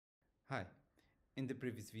Hi, in the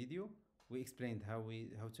previous video, we explained how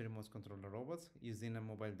to remote control the robots using a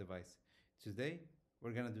mobile device. Today,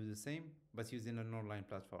 we're gonna do the same, but using an online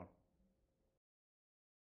platform.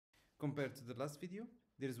 Compared to the last video,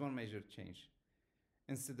 there is one major change.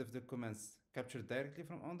 Instead of the commands captured directly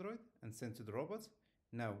from Android and sent to the robots,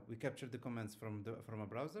 now we capture the commands from a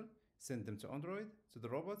browser, send them to Android, to the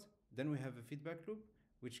robot, then we have a feedback loop,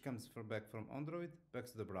 which comes back from Android back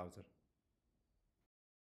to the browser.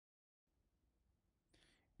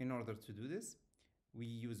 In order to do this, we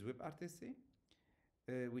use WebRTC,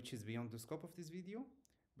 which is beyond the scope of this video,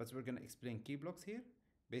 but we're going to explain key blocks here.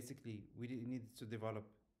 Basically, we need to develop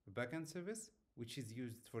a backend service, which is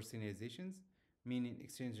used for serializations, meaning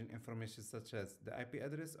exchanging information such as the IP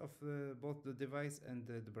address of both the device and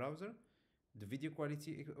the browser, the video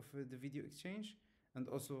quality of the video exchange, and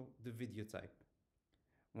also the video type.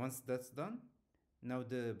 Once that's done, now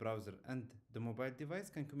the browser and the mobile device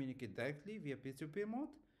can communicate directly via peer-to-peer mode,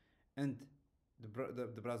 and the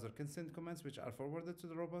browser can send commands which are forwarded to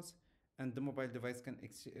the robots, and the mobile device can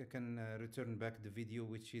return back the video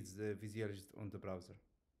which is visualized on the browser.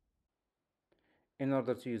 In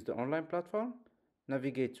order to use the online platform,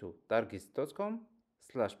 navigate to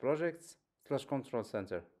dargis.com/projects/control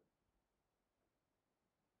center.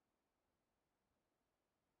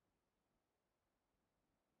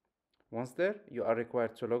 Once there, you are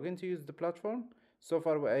required to log in to use the platform. So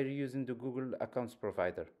far, we are using the Google Accounts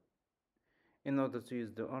provider. In order to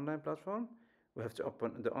use the online platform, we have to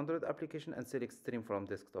open the Android application and select Stream from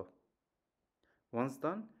Desktop. Once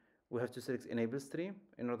done, we have to select Enable Stream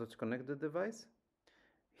in order to connect the device.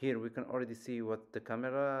 Here we can already see what the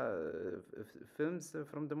camera films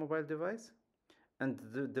from the mobile device, and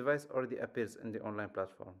the device already appears in the online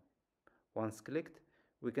platform. Once clicked,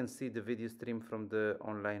 we can see the video stream from the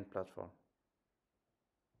online platform.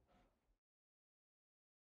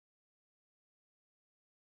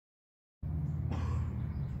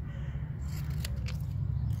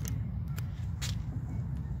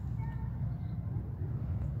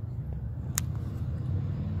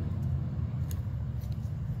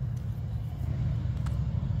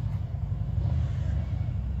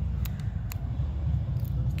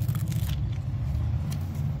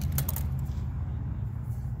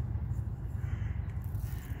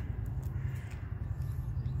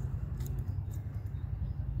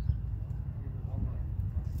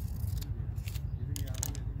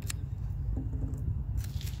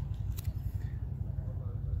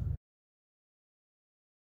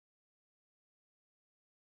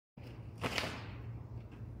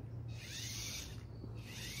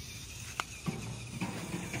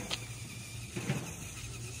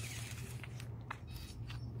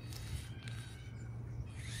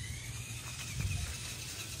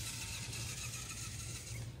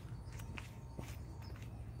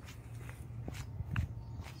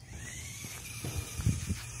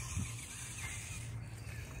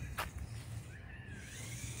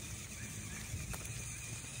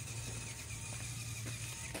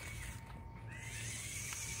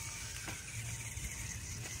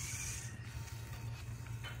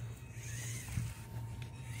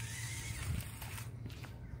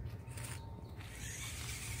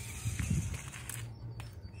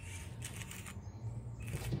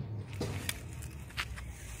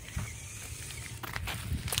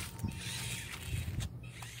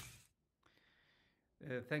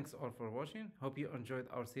 Thanks all for watching. Hope you enjoyed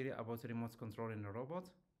our series about remote controlling a robot.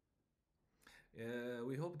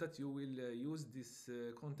 We hope that you will use this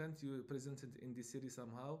content you presented in this series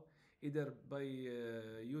somehow, either by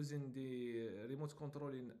using the remote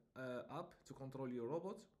controlling app to control your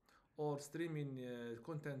robot, or streaming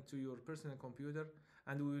content to your personal computer,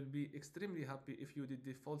 and we will be extremely happy if you did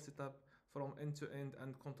the full setup from end to end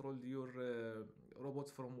and controlled your robot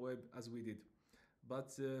from web as we did.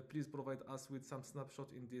 But please provide us with some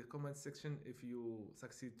snapshot in the comment section if you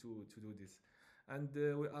succeed to do this. And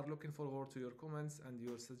we are looking forward to your comments and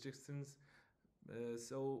your suggestions.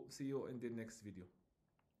 So see you in the next video.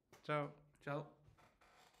 Ciao. Ciao.